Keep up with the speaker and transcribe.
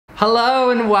Hello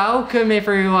and welcome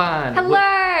everyone.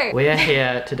 Hello. We're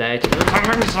here today to do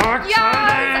something so exciting. Yes,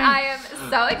 I am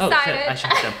so excited. Oh shit, I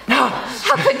should have done.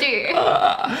 How could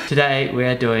you? Today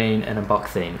we're doing an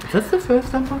unboxing. Is this the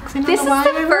first unboxing? This is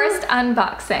the first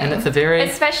unboxing. And it's a very...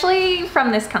 Especially from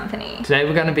this company. Today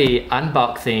we're going to be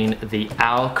unboxing the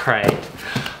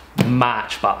OWLCRATE'S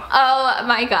March box. Oh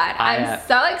my god, I'm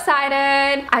so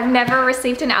excited. I've never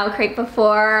received an OWLCRATE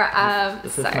before.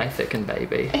 This is my second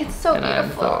baby. It's so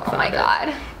beautiful. So oh my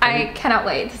god. I cannot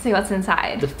wait to see what's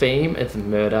inside. The theme is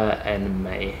murder and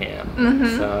mayhem.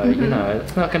 You know,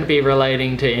 it's not going to be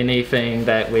relating to anything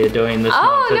that we're doing this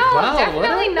month as well.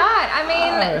 Definitely not. I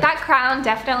mean, that crown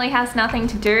definitely has nothing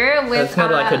to do with... It's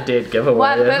not like a dead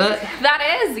giveaway, is it?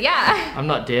 That is, yeah. I'm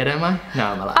not dead, am I? No,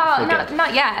 I'm alive. Oh,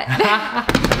 not yet.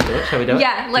 Shall we do it?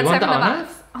 Yeah, let's open the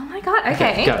box. Oh my god,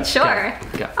 okay, go, sure.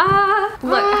 Go.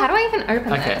 Look, how do I even open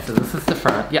this? Okay, so this is the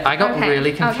front. Yeah, I got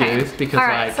really confused because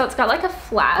Alright, so it's got like a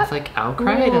flap. It's like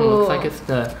OWLCRATE and it looks like it's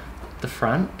the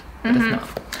front, but it's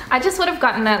not. I just would have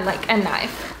gotten a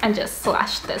knife and just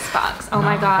slashed this box. Oh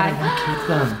my god. Keep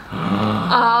them.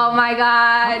 Oh my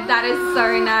god, that is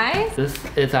so nice.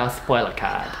 This is our spoiler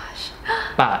card.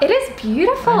 But it is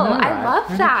beautiful. I love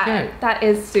really that. cute. That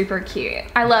is super cute.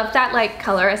 I love that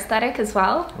color aesthetic as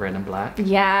well. Red and black. Yeah.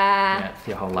 Yeah, it's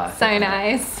your whole life. So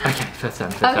nice. Okay, first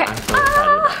time. I'm so excited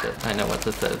about this. I know what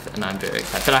this is and I'm very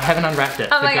excited. But I haven't unwrapped it.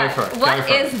 Oh my go god. for it. What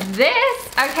is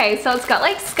this? Okay, so it's got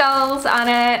skulls on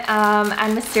it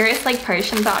and mysterious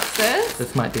potion boxes.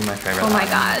 This might be my favorite. Oh my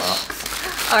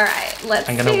gosh. Alright, let's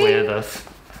see. I'm gonna wear this.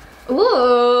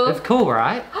 Ooh. It's cool,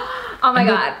 right? Oh my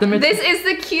god. This is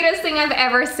the cutest thing I've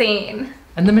ever seen.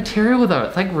 And the material though,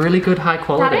 it's really good high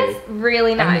quality. That is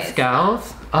really nice. And the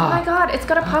skulls. Oh my god, it's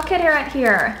got a pocket right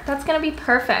here. That's gonna be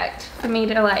perfect for me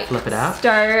to flip it out.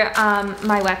 Stow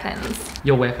my weapons.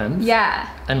 Your weapons? Yeah.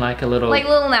 And a little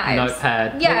little knives.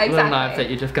 Notepad. Yeah, little knives that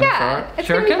you're just gonna throw. It's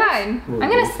gonna be fine. I'm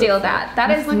gonna steal that. That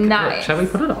is nice. Shall we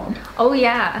put it on? Oh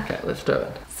yeah. Okay, let's do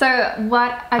it. So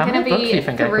what are gonna be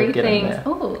 3 things?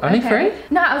 Oh, only 3?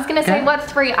 No, I was gonna say what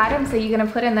 3 items are you gonna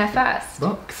put in there first?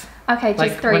 Books. Okay,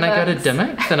 just 3 books. When I go to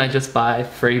Dimmicks, then I just buy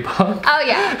 3 books. Oh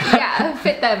yeah,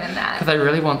 fit them in that. Because I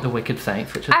really want the Wicked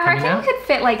Saints, which is coming out. I reckon you could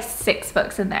fit 6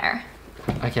 books in there.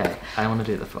 Okay, I want to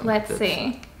do this one. Let's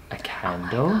see. A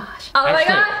candle. Oh, oh my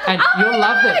god! And you'll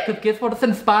love this because guess what it's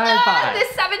inspired by? This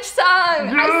Savage song!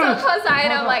 Yes. I saw close eye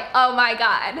and I'm like, oh my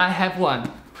god. I have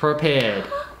one prepared.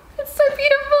 It's so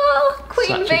beautiful! Queen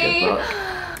Such a bee! good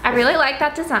book. I really like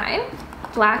that design.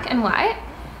 Black and white.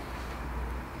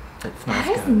 It's nice.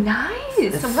 That is nice.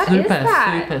 It's What is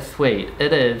that? Super sweet.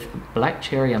 It is black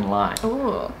cherry and lime.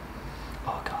 Ooh.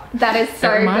 Oh god. That is so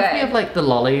good. It reminds me of the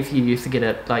lollies you used to get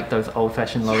at those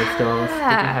old-fashioned lolly stores. Did you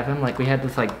have them? We had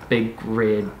this big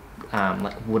red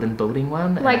wooden building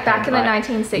one. Back in the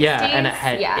 1960s? Yeah, and it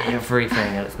had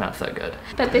everything and it smelled so good.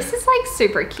 But this is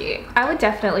super cute. I would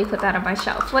definitely put that on my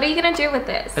shelf. What are you gonna do with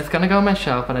this? It's gonna go on my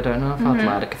shelf, but I don't know if I'll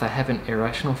light it because I have an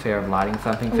irrational fear of lighting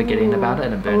something, forgetting about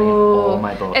it and burning all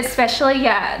my books. Especially,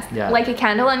 like a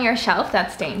candle on your shelf,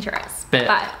 that's dangerous.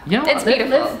 But you know what? It's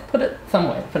beautiful. Let's put it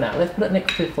somewhere for now. Let's put it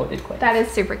next to Forted Queen. That is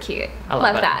super cute. I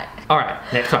love that. Alright,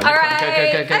 next one.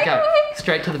 Alright. Go.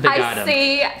 Straight to the big item. I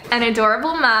see an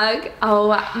adorable mug. Oh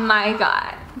my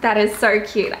god. That is so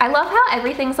cute. I love how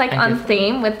everything's on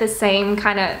theme with the same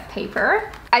kind of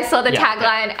paper. I saw the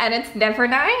tagline and it's never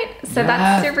night. So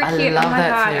that's super cute. I love oh my that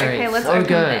god. series. Okay, let's so open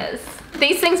good. this.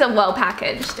 These things are well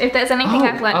packaged. If there's anything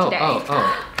I've learned today. Oh my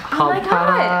god. Oh my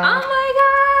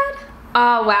god.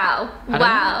 Oh wow.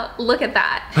 Wow. Look at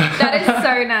that. That is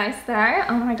so nice though.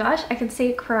 Oh my gosh. I can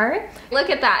see a crow. Look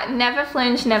at that. Never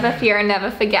flinch, never fear, never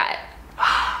forget.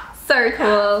 So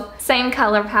cool. Same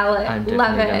color palette.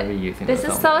 Love it. This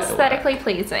is so aesthetically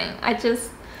pleasing. I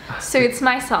just suits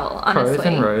my soul, honestly. Crows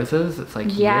and roses. It's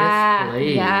yes,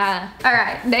 please. Yeah. All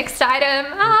right. Next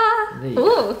item.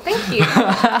 Ooh, thank you.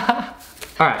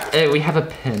 All right. We have a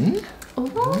pin.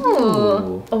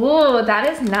 Ooh. Ooh, that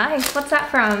is nice. What's that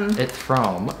from? It's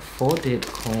from 4 Dead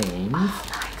Queens. Oh my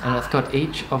god. And it's got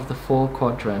each of the 4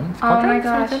 quadrants. Oh my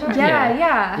gosh.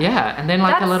 Yeah. Yeah, and then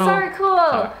that's a little... That's so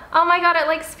cool. Oh my god,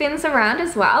 it spins around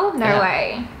as well? No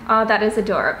way. Oh, that is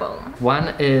adorable.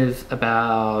 One is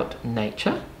about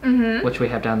nature, which we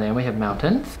have down there. We have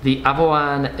mountains. The other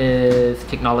one is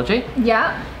technology.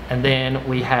 Yeah. And then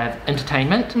we have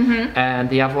entertainment. And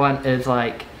the other one is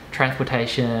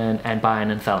transportation and buying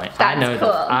and selling. That's I know cool.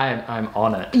 this. I'm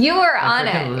on it. You are on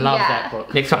it. I love that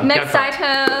book. Next one. Next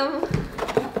item.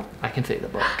 I can see the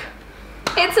book.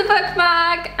 It's a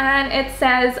bookmark and it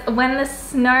says, when the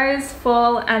snows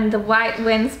fall and the white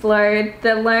winds blow,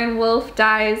 the lone wolf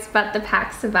dies but the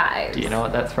pack survives. Do you know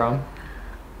what that's from?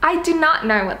 I do not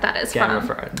know what that is Game from. of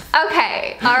Thrones.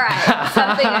 Okay, alright.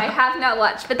 Something I have not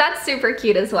watched, but that's super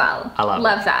cute as well. I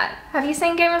love that. Have you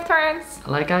seen Game of Thrones?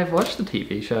 Like, I've watched the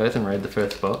TV shows and read the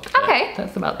first book. Okay.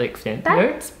 That's about the extent.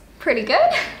 That's pretty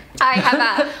good. I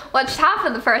have watched half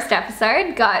of the first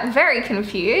episode, got very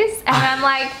confused, and I'm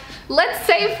like, let's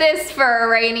save this for a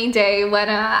rainy day when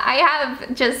I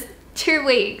have just 2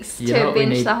 weeks to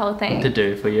binge the whole thing. What to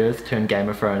do for you is turn Game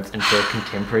of Thrones into a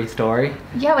contemporary story.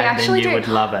 Yeah, we actually do. You would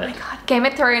love it. Oh my god, Game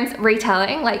of Thrones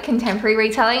retelling, like contemporary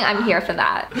retelling, I'm here for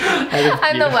that.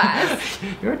 I'm the worst.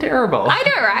 You're terrible. I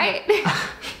know, right?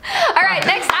 Alright,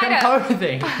 next item.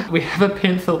 Composing. We have a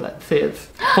pencil that says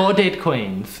 4 dead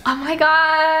queens. Oh my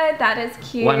god, that is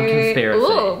cute. One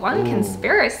conspiracy. Ooh, one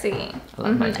conspiracy. I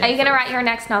love my Are you gonna write your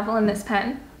next novel in this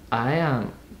pen?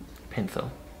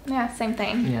 Pencil. Yeah, same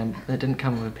thing. Yeah, it didn't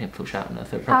come with a pencil sharpener,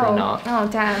 so probably not. Oh,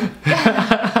 damn.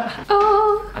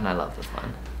 Oh. And I love this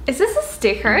one. Is this a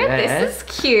sticker? Yes. This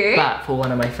is cute. But for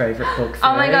one of my favourite books.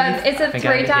 Oh my god, it's a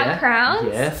 3 Dark Crowns?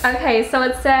 Yes. Okay, so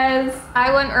it says,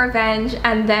 I want revenge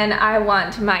and then I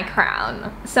want my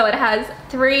crown. So it has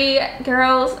 3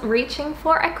 girls reaching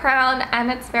for a crown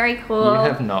and it's very cool. You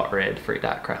have not read 3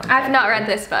 Dark Crowns. I've not read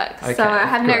this book, okay, so I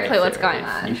have no clue what's going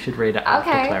on. You should read it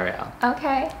after Clariel.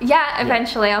 Okay. Yeah,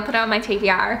 eventually I'll put it on my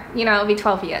TBR. You know, it'll be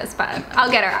 12 years, but I'll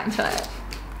get around to it.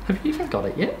 Have you even got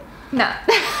it yet? No.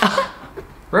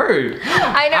 Rude.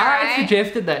 I know, I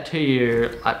suggested that to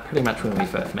you like pretty much when we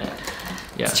first met.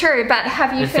 Yeah. It's true, but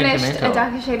have you It's finished A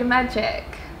Darker Shade of Magic?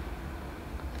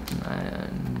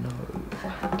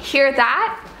 No. Hear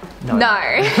that? No.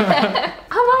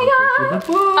 Oh my god.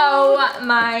 Oh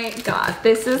my god.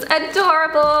 This is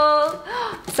adorable.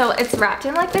 So it's wrapped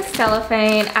in like this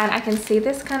cellophane and I can see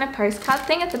this kind of postcard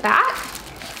thing at the back.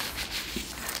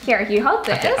 Here, you hold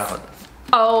this. Okay, I'll hold this.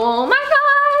 Oh my god.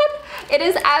 It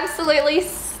is absolutely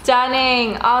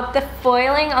stunning. Oh, the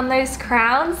foiling on those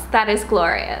crowns, that is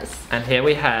glorious. And here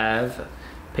we have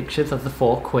pictures of the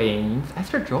 4 queens.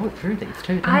 Esther drew these too, didn't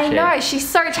she? I know, she's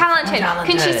so talented.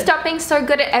 Can she stop being so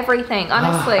good at everything,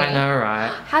 honestly? Oh, I know,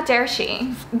 right? How dare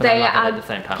she? But they I are love it at the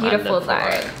same time. beautiful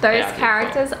though. Those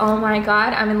characters, oh my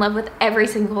god, I'm in love with every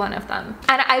single one of them.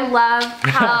 And I love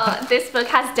how this book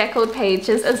has deckled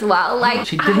pages as well. Like,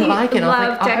 she didn't like it.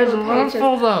 I was like, I love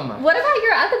all them. What about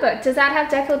your other book? Does that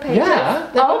have deckled pages? Yeah.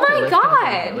 Oh my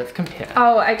god. Let's compare.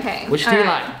 Oh, okay. Which do you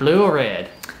like, blue or red?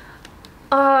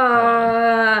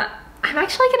 I'm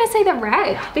actually gonna say the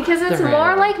red because it's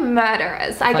more like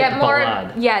murderous. I get more,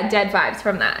 dead vibes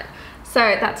from that. So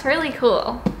that's really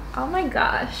cool. Oh my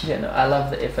gosh. Yeah, no, I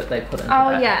love the effort they put into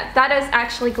that. Oh yeah, that is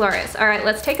actually glorious. All right,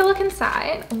 let's take a look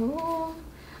inside. Ooh,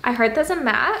 I heard there's a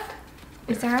map.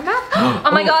 Is there a map?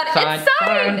 Oh my god, it's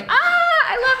signed! Ah,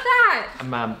 I love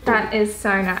that. That is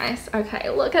so nice. Okay,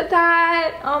 look at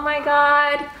that. Oh my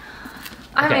god.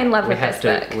 I'm in love with this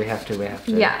book. We have to.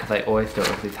 Yeah. Because I always do it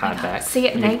with these hardbacks. See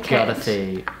it naked. You gotta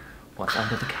see what's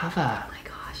under the cover. Oh my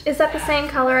gosh. Is that the same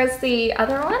color as the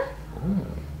other one? Ooh.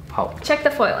 Pulp. Check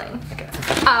the foiling. Okay.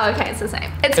 Oh, okay, it's the same.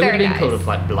 It's very nice. It would have been cool if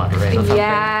like blood red or something.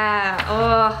 Yeah.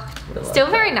 Oh. Still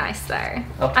very nice though.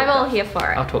 I'm all here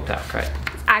for it. I'll talk to Outcrate.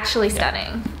 It's actually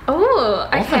stunning. Oh,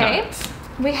 okay.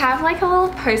 We have like a little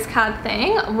postcard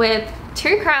thing with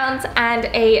 2 crowns and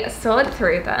a sword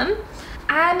through them.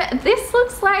 And this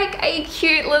looks like a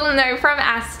cute little note from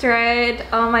Astrid.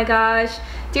 Oh my gosh.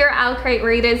 Dear OWLCRATE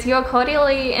readers, you're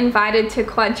cordially invited to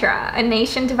Quadra, a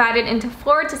nation divided into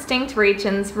 4 distinct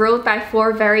regions ruled by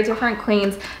 4 very different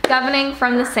queens governing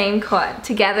from the same court,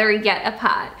 together yet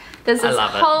apart. There's this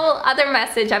whole other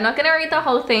message. I'm not going to read the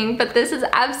whole thing, but this is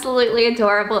absolutely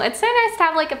adorable. It's so nice to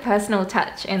have like a personal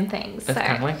touch in things. It's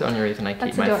kind of like the only reason I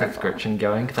keep my subscription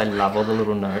going because I love all the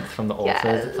little notes from the authors.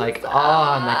 Yes. It's like,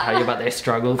 and they tell you about their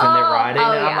struggles in their writing.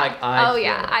 And I'm like,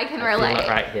 I can relate. Feel it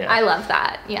right here. I love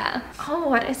that. Yeah. Oh,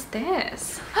 what is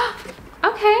this?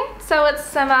 Okay, so it's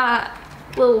some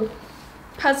little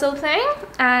puzzle thing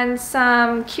and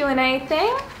some Q&A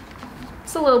thing.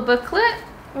 It's a little booklet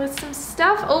with some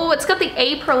stuff. Oh, it's got the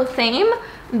April theme,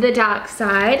 the dark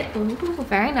side. Ooh,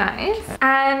 very nice.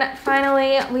 And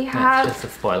finally, we have... It's just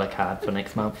a spoiler card for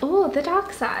next month. Oh, the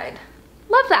dark side.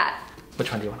 Love that.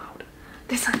 Which one do you want to hold?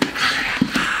 This one.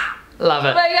 Love it.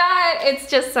 Oh my god, it's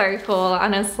just so cool,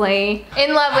 honestly.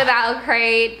 In love with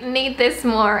OWLCRATE. Need this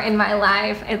more in my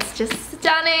life. It's just stunning.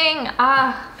 stunning.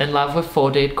 In love with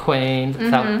 4 Dead Queens.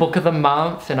 It's our book of the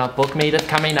month, and our book meetup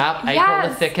coming up April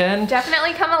the 2nd.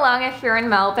 Definitely come along if you're in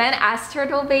Melbourne.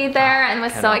 Astrid will be there, and we're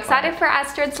so excited for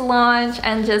Astrid's launch,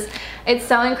 and just it's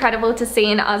so incredible to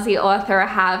see an Aussie author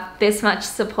have this much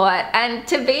support, and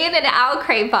to be in an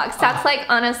OWLCRATE box. That's like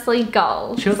honestly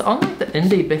gold. She was on like the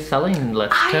indie best-selling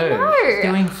list too. I know. She's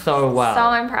doing so well.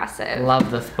 So impressive. Love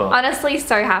this book. Honestly,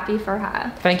 so happy for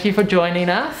her. Thank you for joining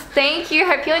us. Thank you.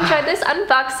 Hope you enjoyed this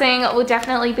unboxing. We'll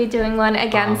definitely be doing one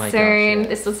again soon. Gosh, yes.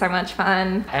 This was so much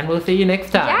fun. And we'll see you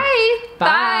next time. Yay! Bye.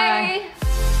 Bye.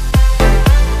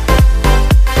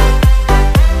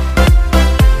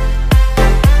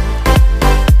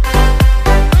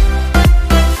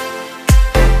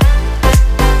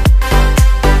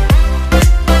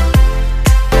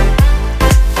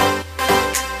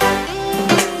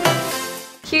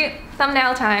 Cute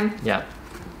thumbnail time. Yeah.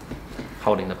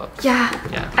 Holding the book. Yeah.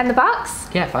 Yeah. And the box?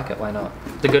 Yeah, fuck it, why not?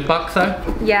 The good box though?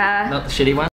 Yeah. Not the shitty one?